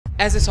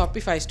As a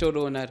Shopify store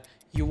owner,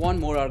 you want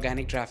more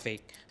organic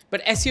traffic,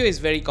 but SEO is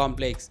very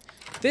complex.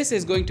 This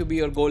is going to be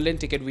your golden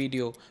ticket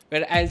video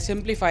where I'll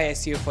simplify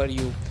SEO for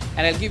you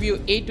and I'll give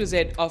you A to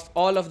Z of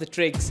all of the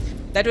tricks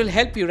that will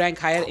help you rank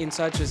higher in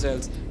search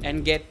results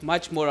and get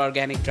much more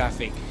organic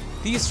traffic.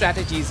 These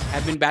strategies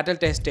have been battle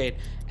tested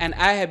and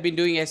I have been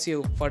doing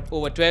SEO for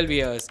over 12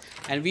 years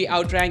and we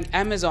outrank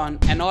Amazon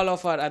and all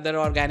of our other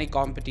organic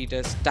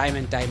competitors time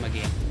and time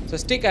again. So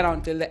stick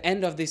around till the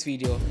end of this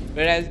video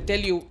where I'll tell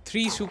you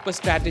 3 super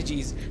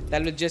strategies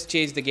that will just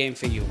change the game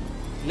for you.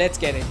 Let's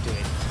get into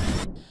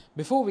it.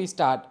 Before we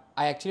start,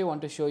 I actually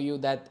want to show you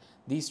that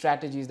these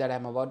strategies that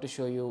I'm about to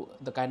show you,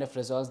 the kind of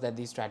results that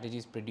these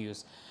strategies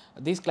produce.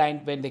 These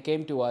clients, when they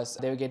came to us,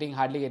 they were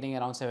hardly getting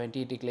around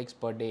 70-80 clicks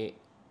per day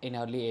in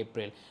early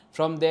April.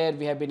 From there,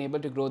 we have been able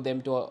to grow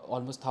them to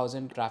almost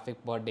 1,000 traffic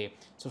per day.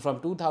 So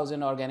from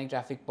 2,000 organic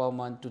traffic per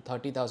month to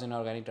 30,000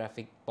 organic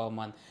traffic per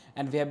month.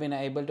 And we have been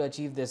able to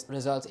achieve this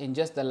results in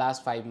just the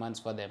last 5 months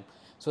for them.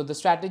 So the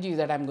strategies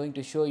that I'm going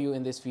to show you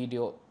in this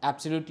video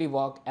absolutely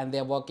work, and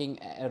they're working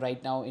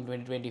right now in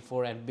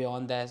 2024 and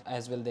beyond that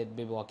as well. They'll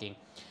be working.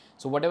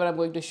 So whatever I'm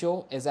going to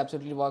show is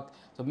absolutely work.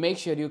 So make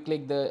sure you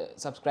click the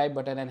subscribe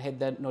button and hit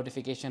the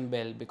notification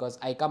bell because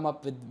I come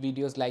up with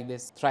videos like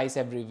this thrice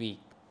every week.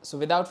 So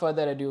without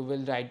further ado,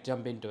 we'll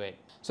jump into it.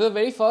 So the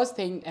very first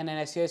thing in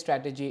an SEO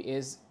strategy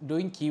is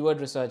doing keyword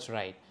research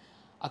right.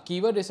 A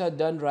keyword research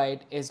done right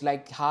is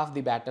like half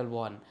the battle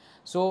won.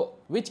 So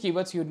which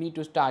keywords you need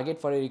to target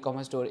for your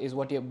e-commerce store is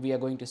what we are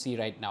going to see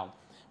right now.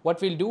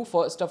 What we'll do,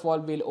 first of all,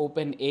 we'll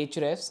open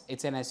Ahrefs.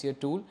 It's an SEO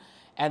tool.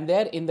 And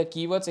there in the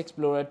Keywords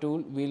Explorer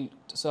tool, we'll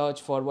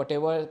search for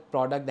whatever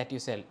product that you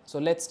sell. So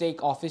let's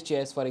take office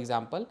chairs, for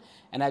example,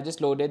 and I've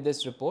just loaded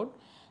this report.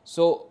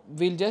 So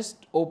we'll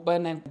just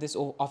open this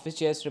office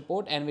chairs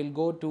report and we'll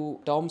go to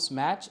terms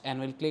match and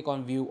we'll click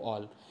on view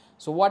all.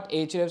 So what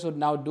Ahrefs would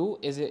now do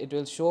is it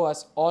will show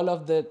us all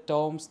of the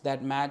terms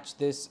that match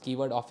this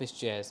keyword office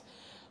chairs.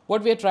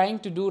 What we are trying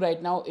to do right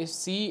now is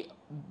see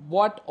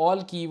what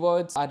all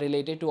keywords are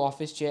related to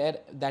office chair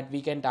that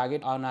we can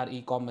target on our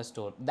e-commerce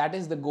store. That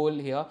is the goal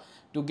here,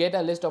 to get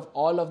a list of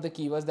all of the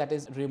keywords that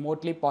is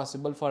remotely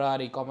possible for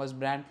our e-commerce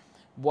brand,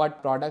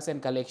 what products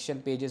and collection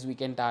pages we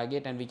can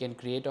target and we can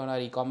create on our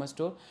e-commerce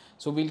store.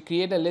 So we'll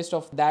create a list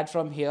of that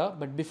from here,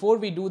 but before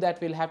we do that,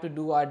 we'll have to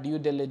do our due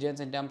diligence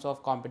in terms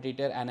of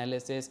competitor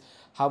analysis,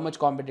 how much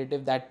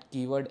competitive that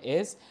keyword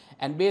is,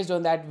 and based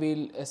on that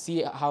we'll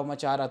see how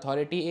much our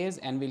authority is,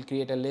 and we'll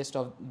create a list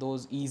of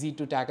those easy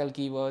to tackle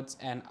keywords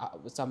and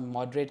some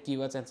moderate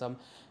keywords and some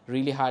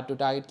really hard to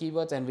target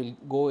keywords, and we'll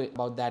go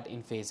about that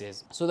in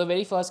phases. So the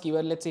very first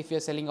keyword, let's say if you're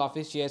selling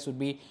office chairs, would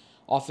be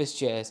office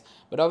chairs,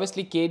 but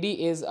obviously KD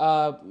is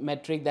a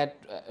metric that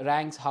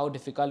ranks how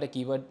difficult a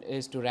keyword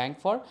is to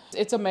rank for.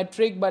 It's a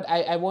metric, but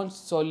I won't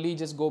solely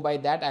just go by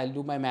that. I'll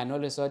do my manual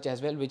research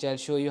as well, which I'll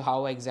show you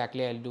how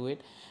exactly I'll do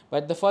it.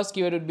 But the first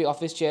keyword would be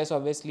office chairs,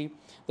 obviously.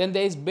 Then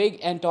there is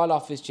big and tall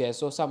office chairs.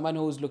 So someone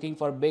who's looking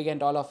for big and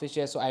tall office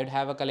chairs, so I would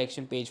have a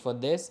collection page for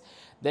this.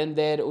 Then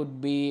there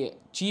would be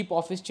cheap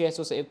office chairs.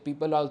 So if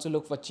people also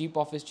look for cheap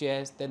office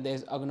chairs, then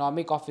there's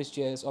ergonomic office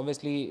chairs.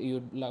 Obviously,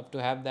 you'd love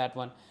to have that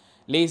one.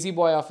 Lazy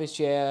boy office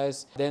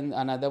chairs. Then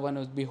another one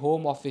would be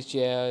home office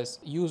chairs.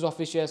 Used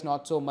office chairs,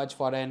 not so much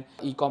for an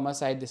e-commerce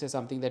site. This is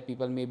something that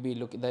people may be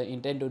looking. The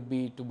intent would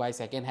be to buy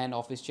second-hand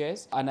office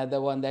chairs. Another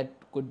one that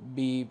could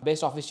be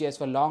best office chairs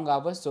for long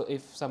hours. So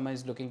if someone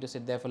is looking to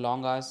sit there for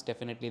long hours,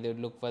 definitely they would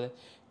look for the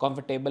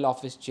comfortable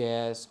office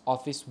chairs,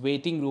 office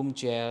waiting room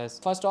chairs.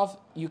 First off,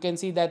 you can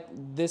see that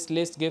this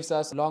list gives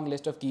us a long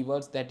list of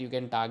keywords that you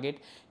can target.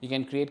 You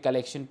can create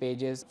collection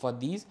pages for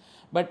these,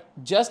 but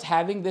just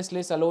having this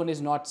list alone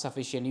is not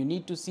sufficient. You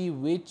need to see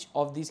which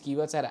of these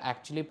keywords are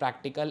actually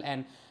practical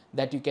and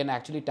that you can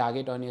actually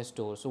target on your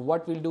store. So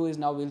what we'll do is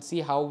now we'll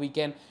see how we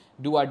can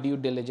do our due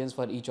diligence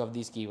for each of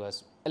these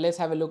keywords. Let's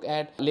have a look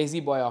at lazy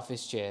boy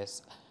office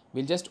chairs.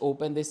 We'll just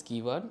open this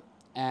keyword,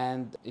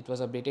 and it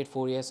was updated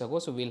 4 years ago,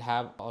 so we'll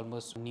have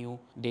almost new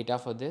data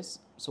for this.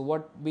 So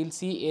what we'll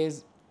see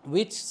is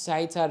which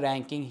sites are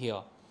ranking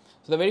here.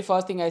 So the very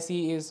first thing I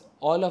see is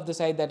all of the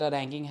sites that are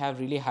ranking have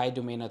really high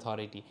domain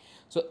authority.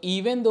 So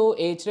even though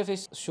Ahrefs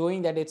is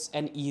showing that it's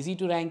an easy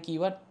to rank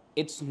keyword,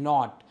 it's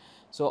not.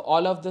 So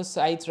all of the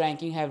sites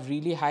ranking have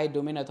really high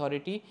domain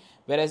authority,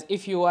 whereas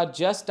if you are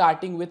just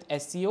starting with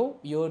SEO,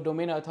 your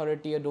domain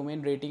authority, your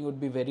domain rating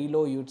would be very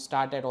low. You'd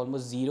start at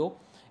almost 0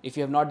 if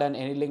you have not done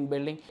any link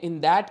building.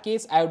 In that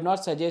case, I would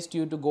not suggest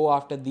you to go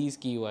after these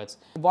keywords.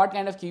 What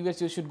kind of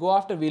keywords you should go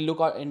after? We'll look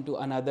into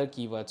another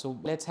keyword. So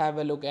let's have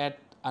a look at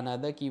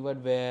another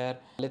keyword where,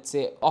 let's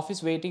say,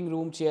 office waiting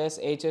room chairs.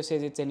 Ahrefs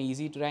says it's an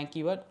easy to rank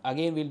keyword.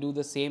 Again, we'll do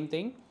the same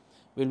thing.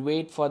 We'll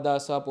wait for the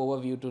SERP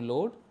overview to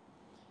load.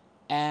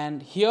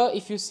 And here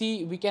if you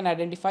see, we can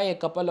identify a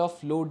couple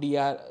of low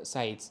DR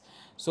sites.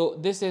 So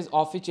this is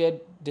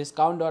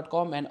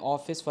officechair.discount.com and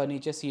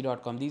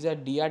officefurnitureC.com. These are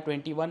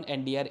DR21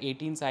 and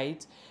DR18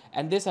 sites,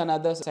 and this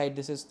another site,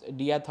 this is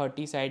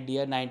DR30 site,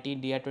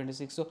 DR19,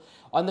 DR26. So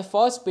on the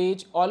first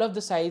page, all of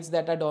the sites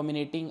that are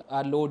dominating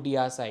are low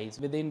DR sites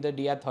within the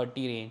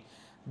DR30 range.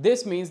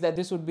 This means that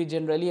this would be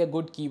generally a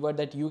good keyword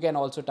that you can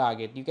also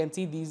target. You can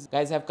see these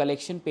guys have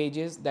collection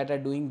pages that are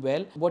doing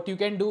well. What you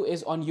can do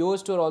is on your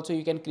store also,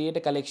 you can create a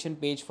collection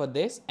page for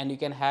this, and you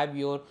can have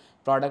your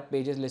product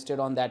pages listed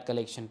on that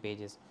collection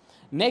pages.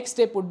 Next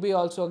step would be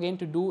also again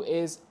to do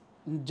is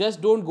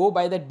just don't go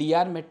by the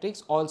DR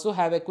metrics. Also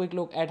have a quick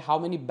look at how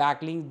many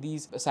backlinks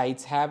these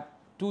sites have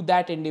to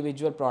that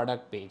individual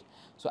product page.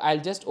 So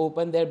I'll just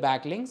open their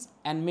backlinks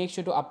and make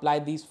sure to apply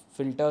these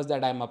filters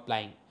that I'm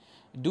applying.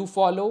 Do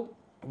follow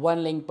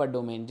one link per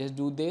domain, just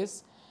do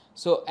this.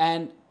 So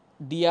and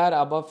DR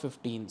above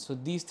 15. So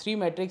these three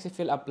metrics if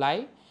you'll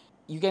apply,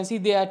 you can see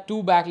there are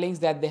two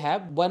backlinks that they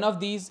have. One of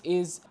these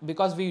is,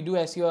 because we do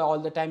SEO all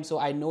the time, so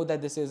I know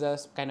that this is a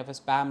kind of a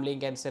spam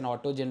link and it's an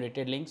auto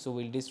generated link, so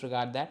we'll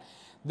disregard that.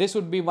 This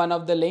would be one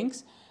of the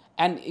links,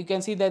 and you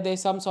can see that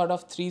there's some sort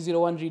of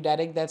 301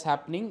 redirect that's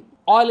happening.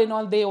 All in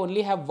all, they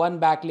only have one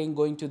backlink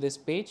going to this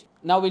page.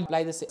 Now we'll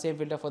apply the same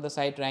filter for the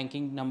site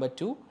ranking number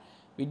 2.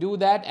 We do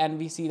that and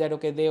we see that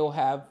okay, they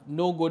have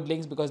no good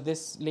links because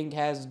this link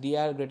has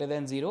DR greater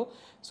than 0.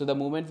 So the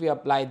moment we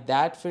apply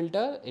that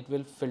filter, it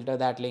will filter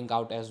that link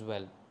out as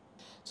well.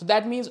 So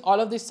that means all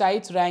of the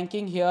sites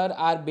ranking here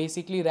are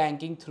basically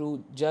ranking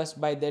through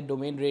just by their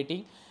domain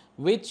rating,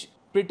 which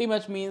pretty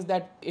much means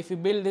that if we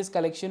build this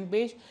collection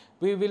page,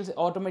 we will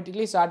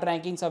automatically start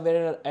ranking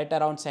somewhere at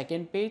around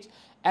second page,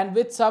 and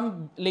with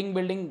some link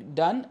building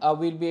done,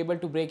 we'll be able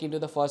to break into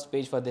the first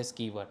page for this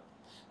keyword.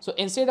 So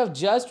instead of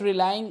just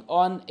relying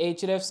on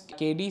Ahrefs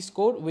KD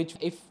score, which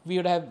if we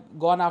would have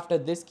gone after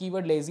this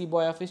keyword, lazy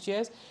boy office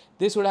chairs,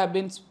 this would have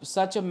been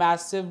such a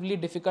massively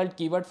difficult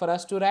keyword for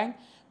us to rank.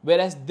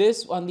 Whereas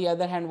this on the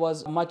other hand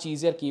was a much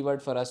easier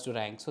keyword for us to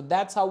rank. So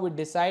that's how we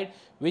decide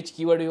which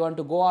keyword we want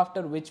to go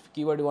after, which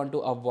keyword we want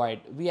to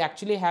avoid. We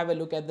actually have a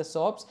look at the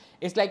SERPs.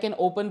 It's like an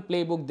open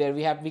playbook there.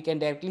 We can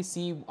directly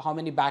see how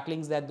many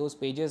backlinks that those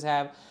pages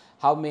have,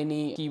 how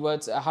many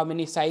keywords, how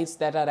many sites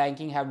that are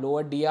ranking have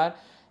lower DR.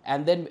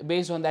 And then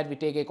based on that, we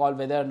take a call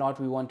whether or not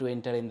we want to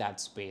enter in that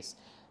space.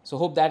 So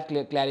hope that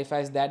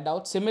clarifies that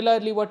doubt.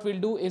 Similarly, what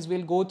we'll do is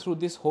we'll go through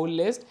this whole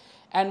list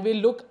and we'll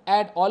look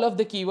at all of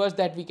the keywords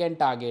that we can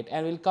target,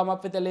 and we'll come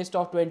up with a list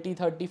of 20,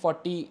 30,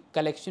 40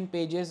 collection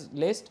pages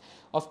list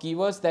of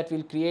keywords that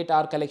will create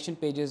our collection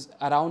pages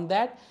around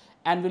that,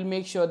 and we'll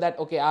make sure that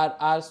okay,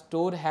 our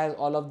store has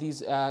all of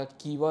these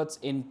keywords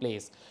in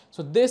place.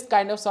 So this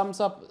kind of sums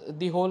up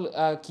the whole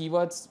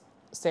keywords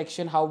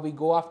section, how we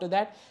go after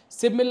that.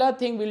 Similar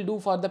thing we'll do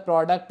for the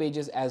product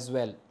pages as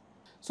well.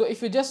 So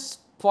if you just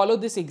follow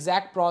this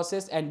exact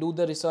process and do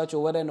the research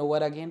over and over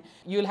again,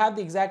 you'll have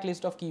the exact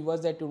list of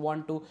keywords that you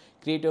want to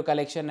create your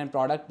collection and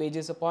product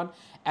pages upon,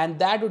 and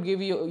that would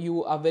give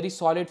you a very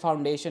solid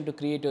foundation to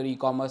create your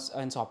e-commerce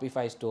and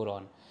Shopify store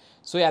on.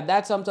 So yeah,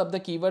 that sums up the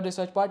keyword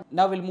research part.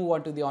 Now we'll move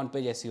on to the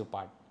on-page SEO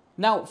part.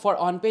 Now for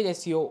on-page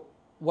SEO,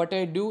 what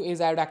I do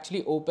is I would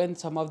actually open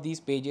some of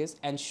these pages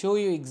and show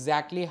you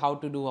exactly how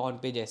to do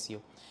on-page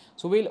SEO.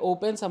 So we'll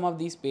open some of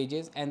these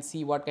pages and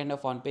see what kind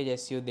of on-page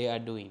SEO they are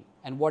doing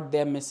and what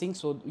they're missing,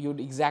 so you'd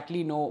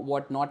exactly know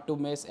what not to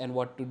miss and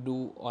what to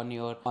do on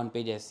your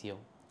on-page SEO.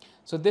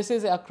 So this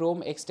is a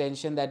Chrome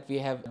extension that we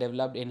have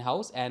developed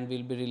in-house, and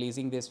we'll be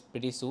releasing this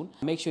pretty soon.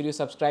 Make sure you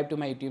subscribe to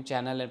my YouTube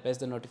channel and press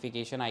the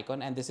notification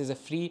icon, and this is a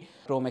free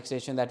Chrome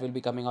extension that will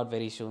be coming out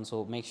very soon.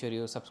 So make sure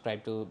you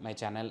subscribe to my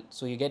channel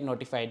so you get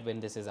notified when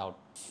this is out.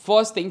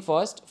 First thing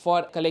first,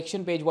 for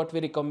collection page, what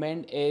we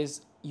recommend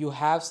is you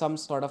have some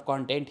sort of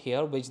content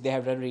here, which they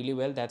have done really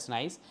well, that's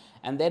nice,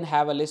 and then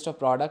have a list of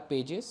product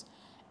pages.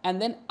 And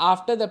then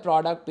after the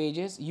product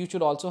pages, you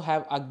should also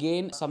have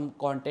again some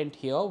content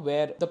here,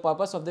 where the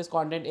purpose of this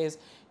content is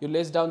you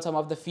list down some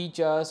of the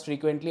features,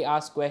 frequently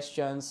asked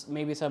questions,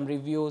 maybe some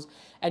reviews,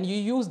 and you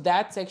use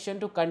that section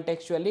to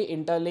contextually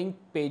interlink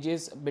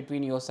pages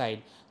between your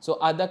site. So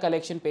other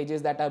collection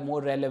pages that are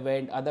more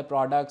relevant, other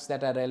products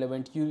that are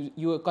relevant,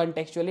 you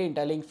contextually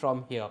interlink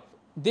from here.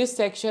 This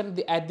section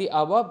at the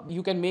above,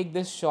 you can make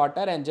this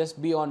shorter and just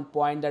be on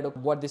point that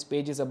what this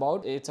page is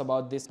about. It's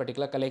about this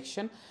particular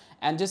collection,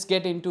 and just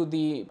get into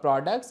the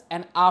products.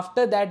 And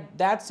after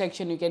that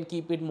section, you can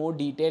keep it more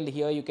detailed.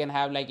 Here you can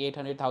have like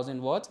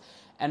 800,000 words,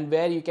 and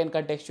where you can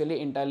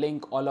contextually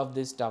interlink all of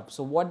this stuff.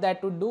 So what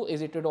that would do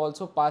is it would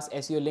also pass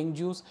SEO link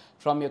juice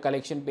from your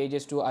collection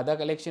pages to other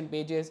collection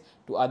pages,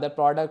 to other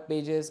product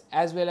pages,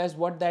 as well as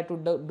what that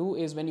would do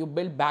is when you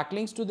build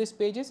backlinks to these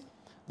pages,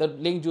 the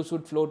link juice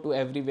would flow to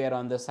everywhere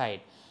on the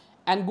site.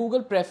 And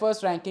Google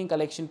prefers ranking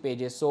collection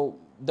pages. So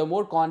the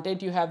more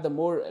content you have, the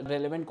more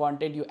relevant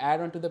content you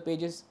add onto the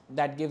pages,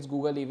 that gives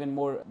Google even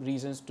more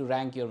reasons to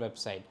rank your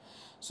website.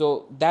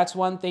 So that's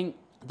one thing.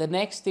 The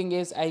next thing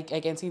is I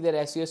can see their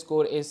SEO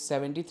score is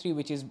 73,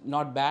 which is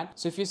not bad.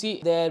 So if you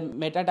see, their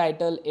meta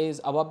title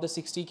is above the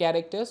 60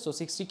 characters. So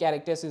 60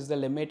 characters is the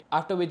limit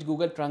after which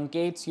Google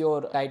truncates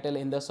your title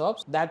in the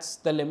SERPs. That's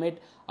the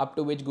limit up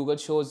to which Google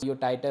shows your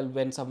title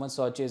when someone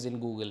searches in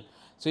Google.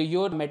 So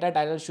your meta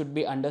title should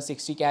be under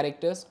 60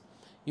 characters.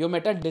 Your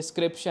meta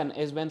description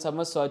is when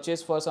someone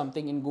searches for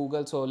something in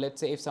Google. So let's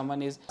say if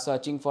someone is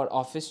searching for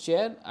office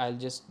chair, I'll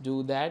just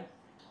do that.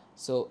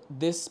 So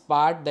this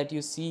part that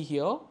you see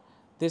here,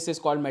 this is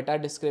called meta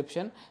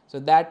description. So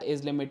that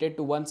is limited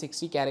to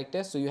 160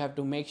 characters. So you have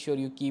to make sure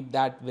you keep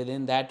that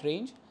within that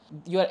range.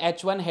 Your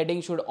H1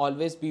 heading should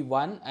always be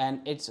 1,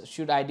 and it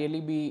should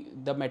ideally be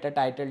the meta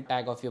title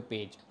tag of your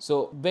page.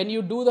 So when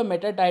you do the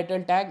meta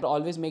title tag,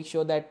 always make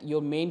sure that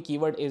your main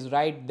keyword is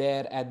right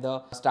there at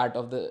the start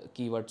of the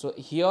keyword. So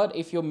here,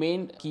 if your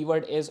main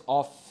keyword is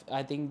off,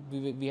 I think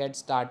we had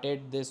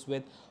started this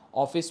with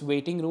office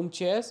waiting room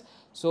chairs.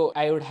 So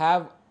I would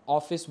have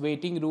office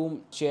waiting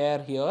room chair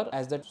here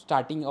as the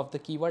starting of the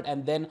keyword,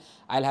 and then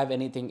I'll have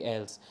anything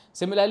else.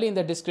 Similarly, in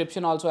the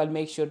description also, I'll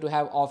make sure to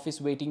have office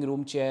waiting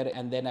room chair,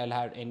 and then I'll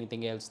have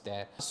anything else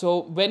there.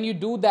 So when you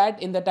do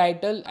that in the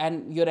title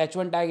and your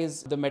H1 tag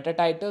is the meta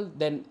title,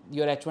 then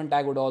your H1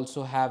 tag would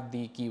also have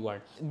the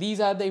keyword. These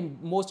are the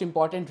most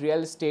important real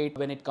estate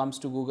when it comes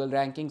to Google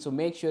ranking. So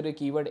make sure the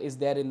keyword is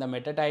there in the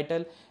meta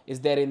title, is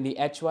there in the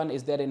H1,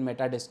 is there in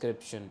meta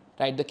description,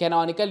 right? The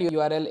canonical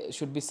URL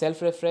should be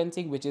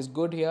self-referencing, which is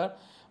good here.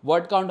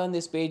 Word count on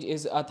this page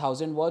is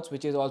 1000 words,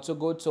 which is also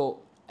good. So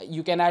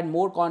you can add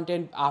more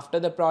content after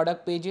the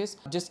product pages.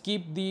 Just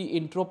keep the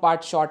intro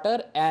part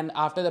shorter, and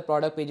after the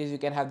product pages you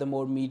can have the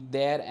more meat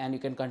there, and you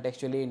can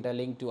contextually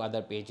interlink to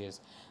other pages.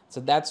 So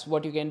that's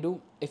what you can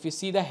do. If you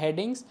see the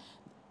headings,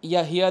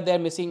 yeah, here they're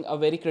missing a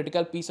very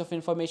critical piece of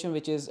information,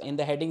 which is in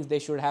the headings they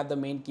should have the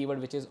main keyword,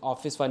 which is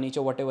office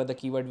furniture, whatever the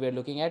keyword we're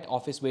looking at,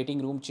 office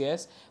waiting room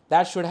chairs.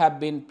 That should have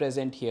been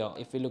present here.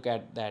 If we look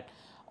at that,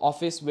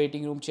 office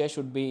waiting room chair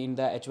should be in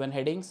the H1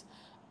 headings.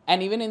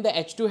 And even in the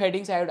H2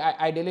 headings, I would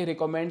ideally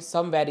recommend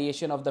some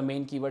variation of the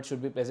main keyword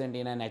should be present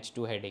in an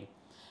H2 heading.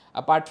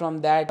 Apart from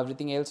that,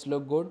 everything else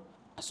look good.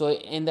 So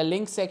in the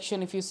link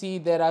section, if you see,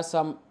 there are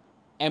some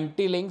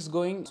empty links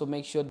going. So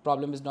make sure the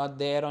problem is not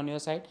there on your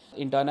site.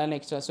 Internal and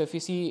external. So if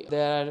you see,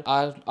 there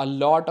are a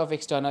lot of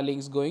external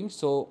links going.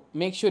 So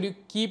make sure you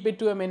keep it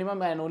to a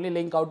minimum and only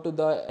link out to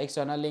the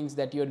external links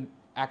that you're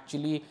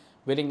actually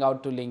willing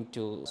out to link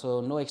to.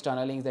 So no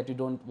external links that you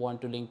don't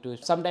want to link to.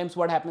 Sometimes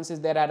what happens is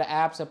there are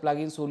apps or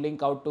plugins who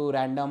link out to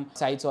random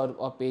sites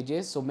or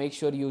pages. So make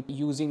sure you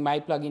using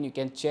my plugin, you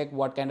can check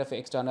what kind of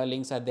external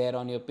links are there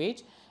on your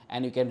page,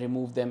 and you can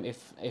remove them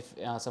if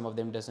some of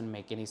them doesn't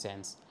make any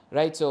sense,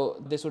 right? So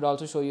this would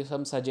also show you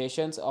some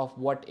suggestions of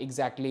what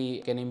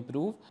exactly can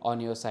improve on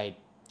your site.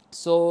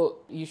 So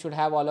you should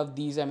have all of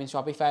these. I mean,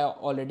 Shopify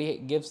already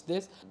gives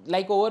this.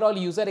 Like overall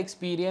user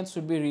experience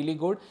should be really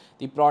good.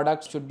 The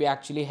product should be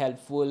actually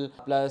helpful.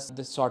 Plus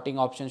the sorting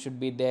option should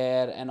be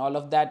there and all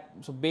of that.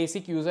 So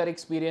basic user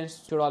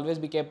experience should always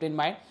be kept in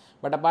mind.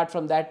 But apart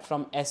from that,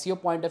 from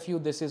SEO point of view,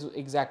 this is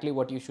exactly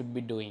what you should be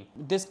doing.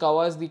 This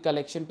covers the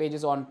collection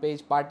pages, on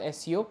page part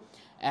SEO.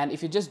 And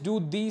if you just do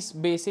these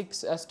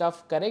basics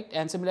stuff correct,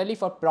 and similarly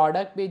for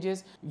product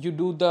pages, you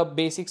do the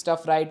basic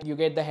stuff right, you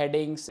get the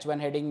headings, one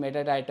heading,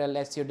 meta title,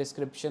 SEO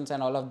descriptions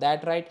and all of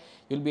that right,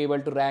 you'll be able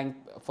to rank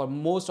for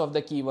most of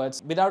the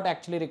keywords without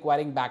actually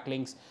requiring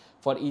backlinks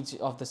for each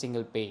of the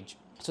single page.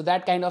 So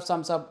that kind of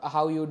sums up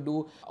how you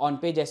do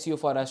on-page SEO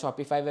for a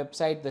Shopify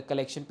website, the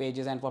collection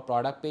pages and for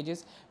product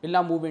pages. We'll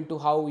now move into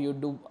how you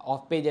do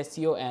off-page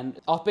SEO, and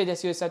off-page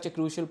SEO is such a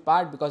crucial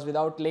part because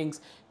without links,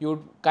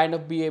 you'd kind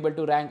of be able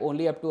to rank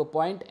only up to a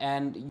point,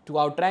 and to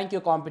outrank your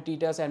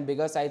competitors and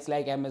bigger sites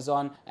like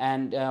Amazon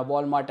and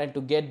Walmart, and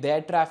to get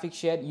their traffic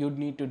share, you'd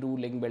need to do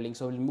link building.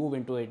 So we'll move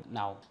into it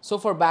now. So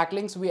for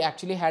backlinks, we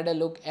actually had a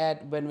look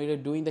at when we were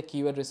doing the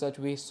keyword research,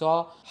 we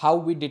saw how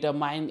we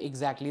determine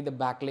exactly the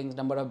backlinks,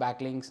 number of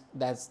backlinks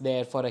that's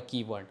there for a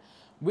keyword.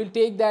 We'll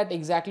take that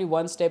exactly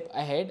one step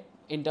ahead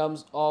in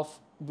terms of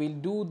we'll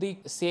do the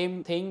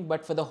same thing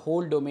but for the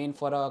whole domain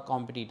for a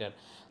competitor.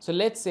 So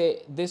let's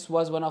say this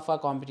was one of our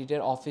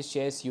competitor, Office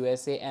Chairs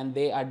USA, and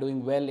they are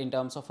doing well in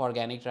terms of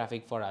organic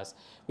traffic for us,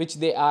 which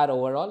they are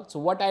overall. So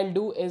what I'll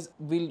do is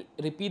we'll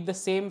repeat the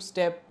same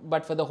step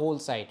but for the whole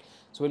site.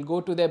 So we'll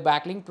go to their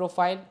backlink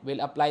profile,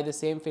 we'll apply the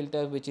same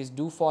filter, which is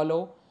do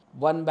follow,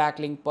 one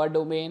backlink per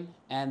domain,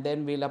 and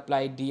then we'll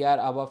apply DR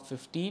above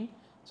 15.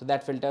 So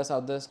that filters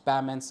out the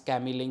spam and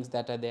scammy links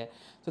that are there.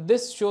 So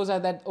this shows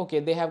us that,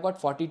 okay, they have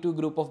got 42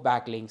 group of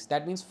backlinks.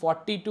 That means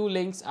 42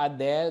 links are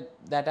there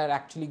that are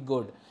actually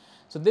good.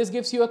 So this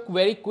gives you a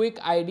very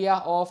quick idea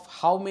of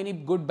how many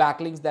good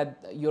backlinks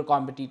that your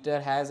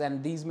competitor has,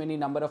 and these many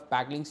number of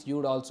backlinks you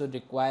would also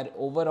require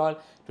overall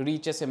to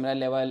reach a similar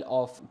level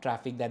of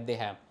traffic that they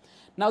have.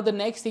 Now the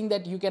next thing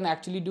that you can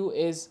actually do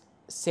is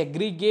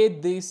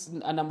segregate this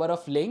a number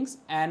of links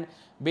and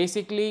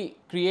basically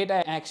create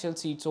an Excel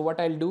sheet. So what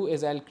I'll do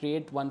is I'll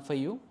create one for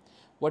you.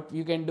 what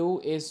you can do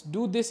is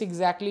do this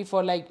exactly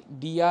for like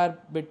DR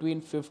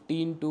between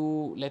 15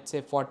 to let's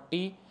say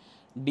 40,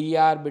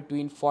 DR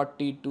between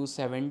 40 to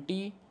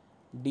 70,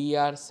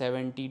 DR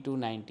 70 to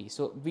 90.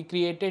 So we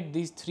created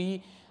these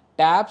three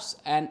tabs,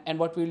 and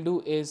what we'll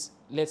do is,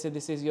 let's say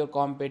this is your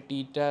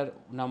competitor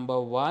number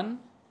 1,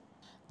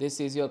 this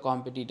is your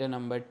competitor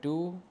number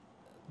 2,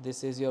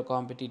 this is your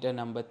competitor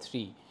number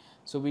 3.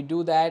 So we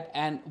do that,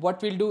 and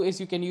what we'll do is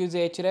you can use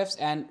the hrefs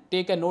and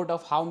take a note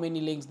of how many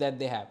links that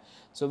they have.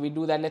 So we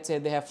do that, let's say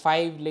they have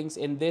 5 links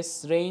in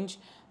this range,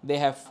 they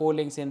have 4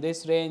 links in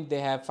this range, they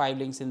have 5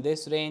 links in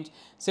this range.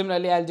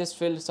 Similarly, I'll just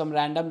fill some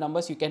random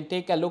numbers. You can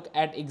take a look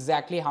at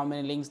exactly how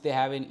many links they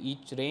have in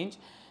each range,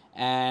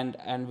 and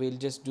we'll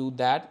just do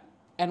that.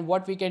 And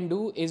what we can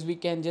do is we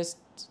can just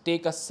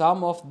take a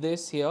sum of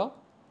this here.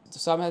 So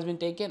sum has been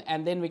taken,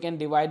 and then we can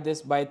divide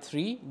this by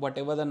 3,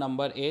 whatever the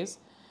number is,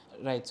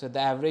 right? So the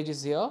average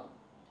is here,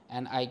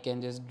 and I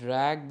can just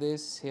drag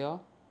this here.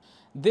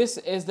 This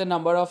is the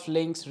number of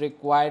links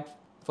required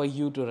for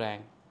you to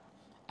rank,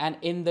 and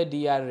in the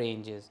DR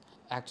ranges.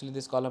 Actually,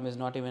 this column is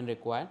not even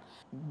required.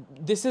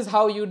 This is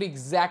how you'd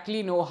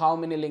exactly know how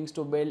many links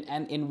to build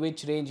and in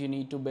which range you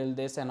need to build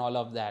this and all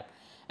of that.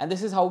 And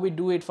this is how we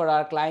do it for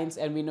our clients,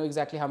 and we know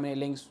exactly how many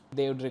links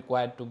they would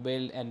require to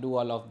build and do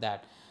all of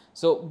that.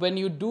 So when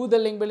you do the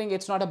link building,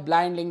 it's not a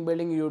blind link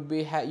building. You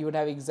would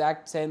have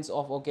exact sense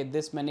of, okay,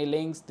 this many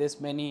links, this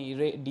many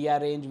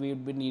DR range we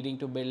would be needing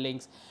to build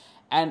links,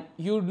 and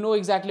you know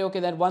exactly, okay,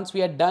 that once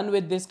we are done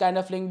with this kind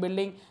of link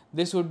building,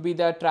 this would be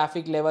the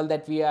traffic level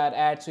that we are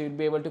at. So you'd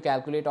be able to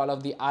calculate all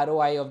of the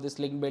ROI of this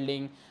link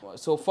building.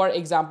 So for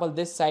example,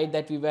 this site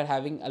that we were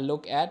having a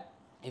look at,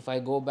 if I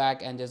go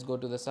back and just go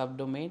to the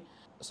subdomain,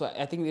 so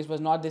I think this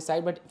was not this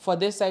site, but for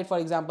this site, for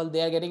example,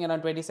 they are getting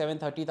around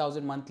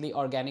 27,000-30,000 monthly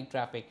organic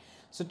traffic.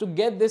 So to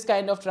get this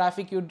kind of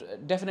traffic, you'd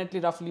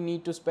definitely roughly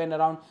need to spend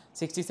around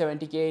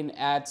 60-70K in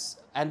ads,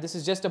 and this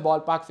is just a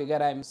ballpark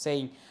figure I'm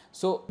saying.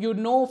 So you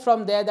know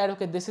from there that,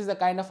 okay, this is the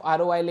kind of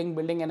ROI link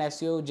building and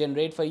SEO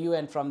generate for you,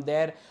 and from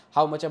there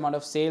how much amount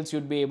of sales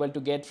you'd be able to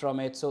get from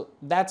it. So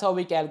that's how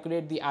we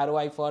calculate the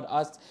ROI for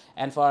us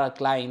and for our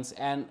clients,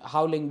 and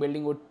how link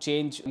building would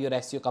change your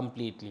SEO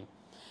completely.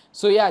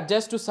 So yeah,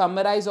 just to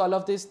summarize all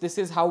of this, this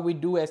is how we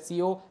do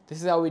SEO,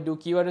 this is how we do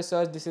keyword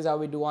research, this is how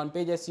we do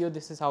on-page SEO,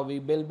 this is how we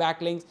build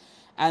backlinks.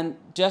 And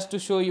just to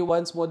show you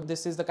once more,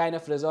 this is the kind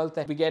of result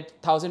that we get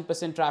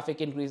 1000%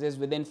 traffic increases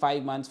within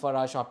 5 months for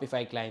our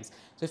Shopify clients.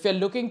 So if you're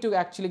looking to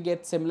actually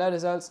get similar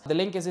results, the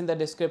link is in the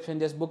description.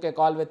 Just book a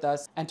call with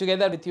us, and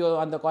together with you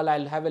on the call,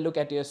 I'll have a look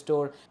at your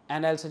store,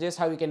 and I'll suggest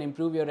how you can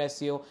improve your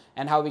SEO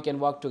and how we can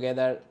work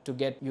together to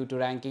get you to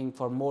ranking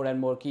for more and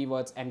more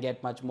keywords and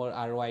get much more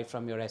ROI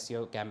from your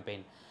SEO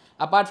campaign.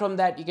 Apart from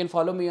that, you can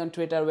follow me on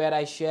Twitter, where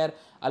I share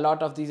a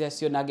lot of these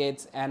SEO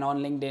nuggets, and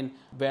on LinkedIn,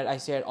 where I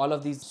share all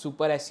of these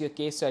super SEO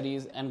case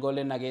studies and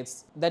golden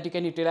nuggets that you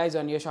can utilize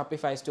on your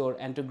Shopify store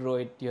and to grow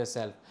it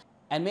yourself.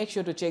 And make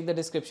sure to check the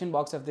description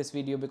box of this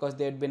video, because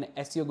there would be an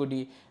SEO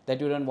goodie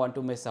that you don't want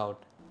to miss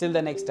out. Till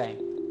the next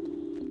time.